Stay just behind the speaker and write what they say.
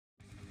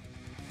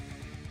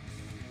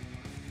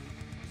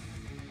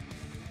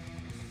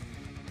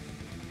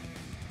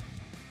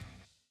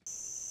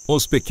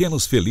Os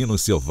pequenos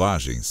felinos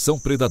selvagens são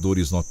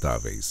predadores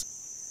notáveis.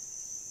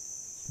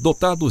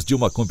 Dotados de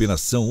uma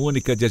combinação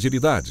única de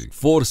agilidade,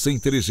 força e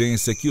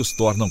inteligência que os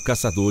tornam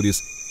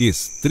caçadores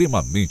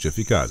extremamente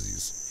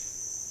eficazes.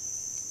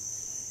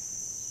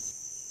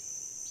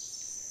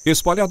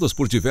 Espalhados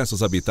por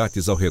diversos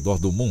habitats ao redor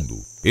do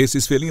mundo,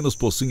 esses felinos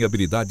possuem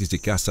habilidades de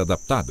caça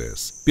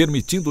adaptadas,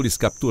 permitindo-lhes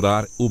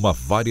capturar uma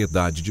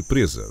variedade de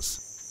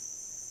presas.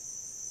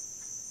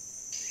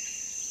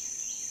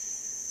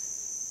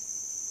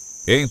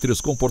 Entre os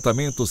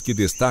comportamentos que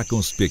destacam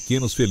os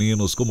pequenos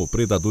felinos como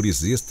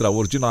predadores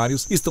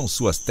extraordinários estão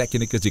suas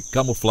técnicas de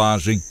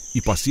camuflagem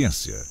e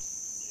paciência.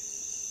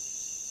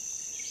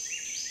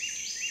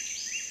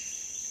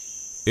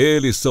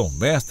 Eles são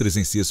mestres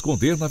em se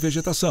esconder na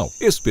vegetação,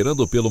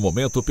 esperando pelo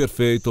momento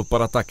perfeito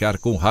para atacar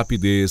com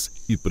rapidez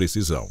e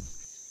precisão.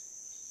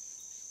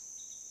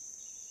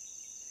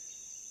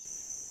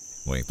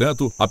 No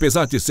entanto,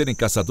 apesar de serem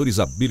caçadores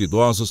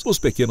habilidosos, os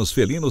pequenos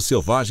felinos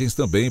selvagens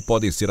também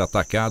podem ser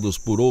atacados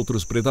por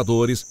outros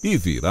predadores e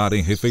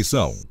virarem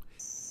refeição.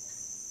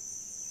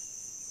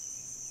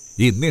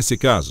 E nesse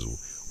caso,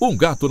 um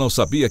gato não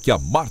sabia que a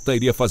Marta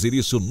iria fazer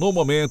isso no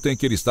momento em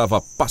que ele estava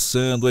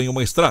passando em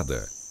uma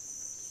estrada.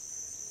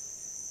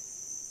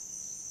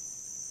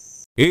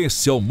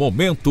 Esse é o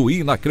momento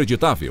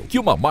inacreditável que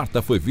uma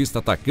Marta foi vista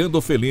atacando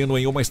o felino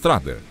em uma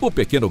estrada. O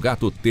pequeno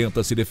gato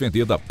tenta se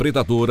defender da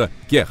predadora,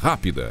 que é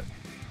rápida.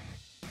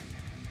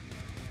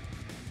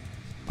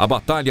 A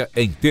batalha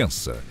é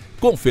intensa,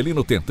 com o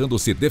felino tentando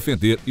se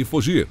defender e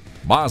fugir.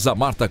 Mas a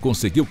Marta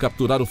conseguiu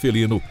capturar o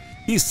felino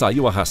e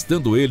saiu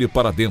arrastando ele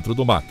para dentro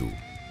do mato.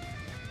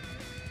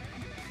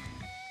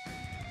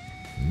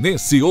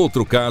 Nesse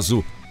outro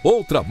caso,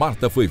 outra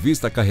Marta foi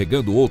vista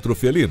carregando outro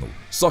felino,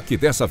 só que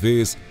dessa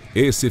vez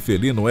esse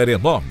felino era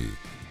enorme.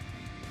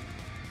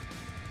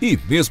 E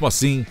mesmo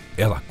assim,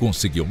 ela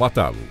conseguiu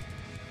matá-lo.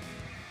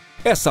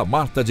 Essa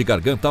Marta de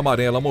garganta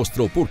amarela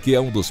mostrou por que é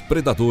um dos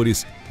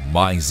predadores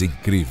mais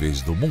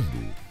incríveis do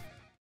mundo.